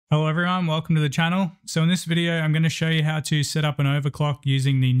Hello everyone, welcome to the channel. So in this video, I'm going to show you how to set up an overclock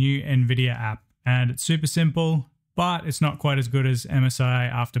using the new NVIDIA app. And it's super simple, but it's not quite as good as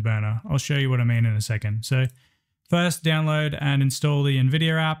MSI Afterburner. I'll show you what I mean in a second. So first, download and install the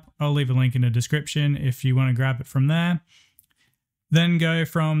NVIDIA app. I'll leave a link in the description if you want to grab it from there. Then go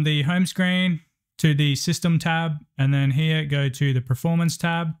from the home screen to the system tab, and then here go to the performance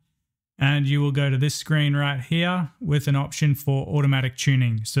tab. And you will go to this screen right here with an option for automatic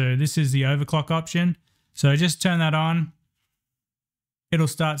tuning. So this is the overclock option. So just turn that on. It'll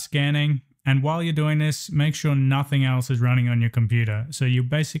start scanning. And while you're doing this, make sure nothing else is running on your computer. So you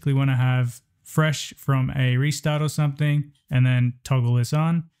basically want to have fresh from a restart or something and then toggle this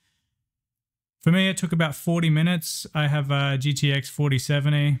on. For me, it took about 40 minutes. I have a GTX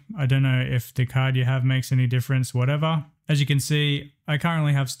 4070. I don't know if the card you have makes any difference, whatever. As you can see, I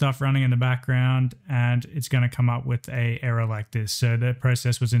currently have stuff running in the background and it's going to come up with an error like this. So the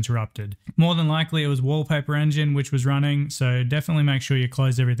process was interrupted. More than likely it was Wallpaper Engine which was running. So definitely make sure you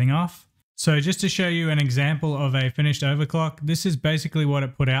close everything off. So just to show you an example of a finished overclock, this is basically what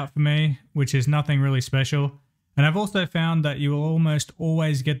it put out for me, which is nothing really special. And I've also found that you will almost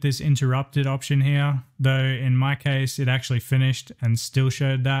always get this interrupted option here, though in my case it actually finished and still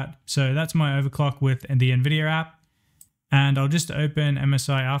showed that. So that's my overclock with the NVIDIA app. And I'll just open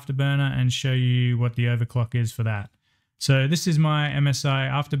MSI Afterburner and show you what the overclock is for that. So this is my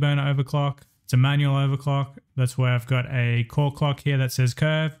MSI Afterburner overclock. It's a manual overclock. That's why I've got a core clock here that says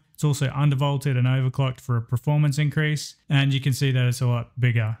curve. It's also undervolted and overclocked for a performance increase. And you can see that it's a lot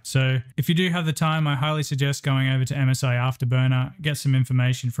bigger. So if you do have the time, I highly suggest going over to MSI Afterburner, get some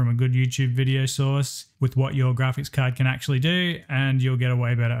information from a good YouTube video source with what your graphics card can actually do, and you'll get a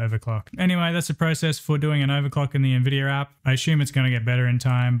way better overclock. Anyway, that's the process for doing an overclock in the NVIDIA app. I assume it's going to get better in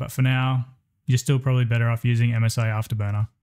time, but for now, you're still probably better off using MSI Afterburner.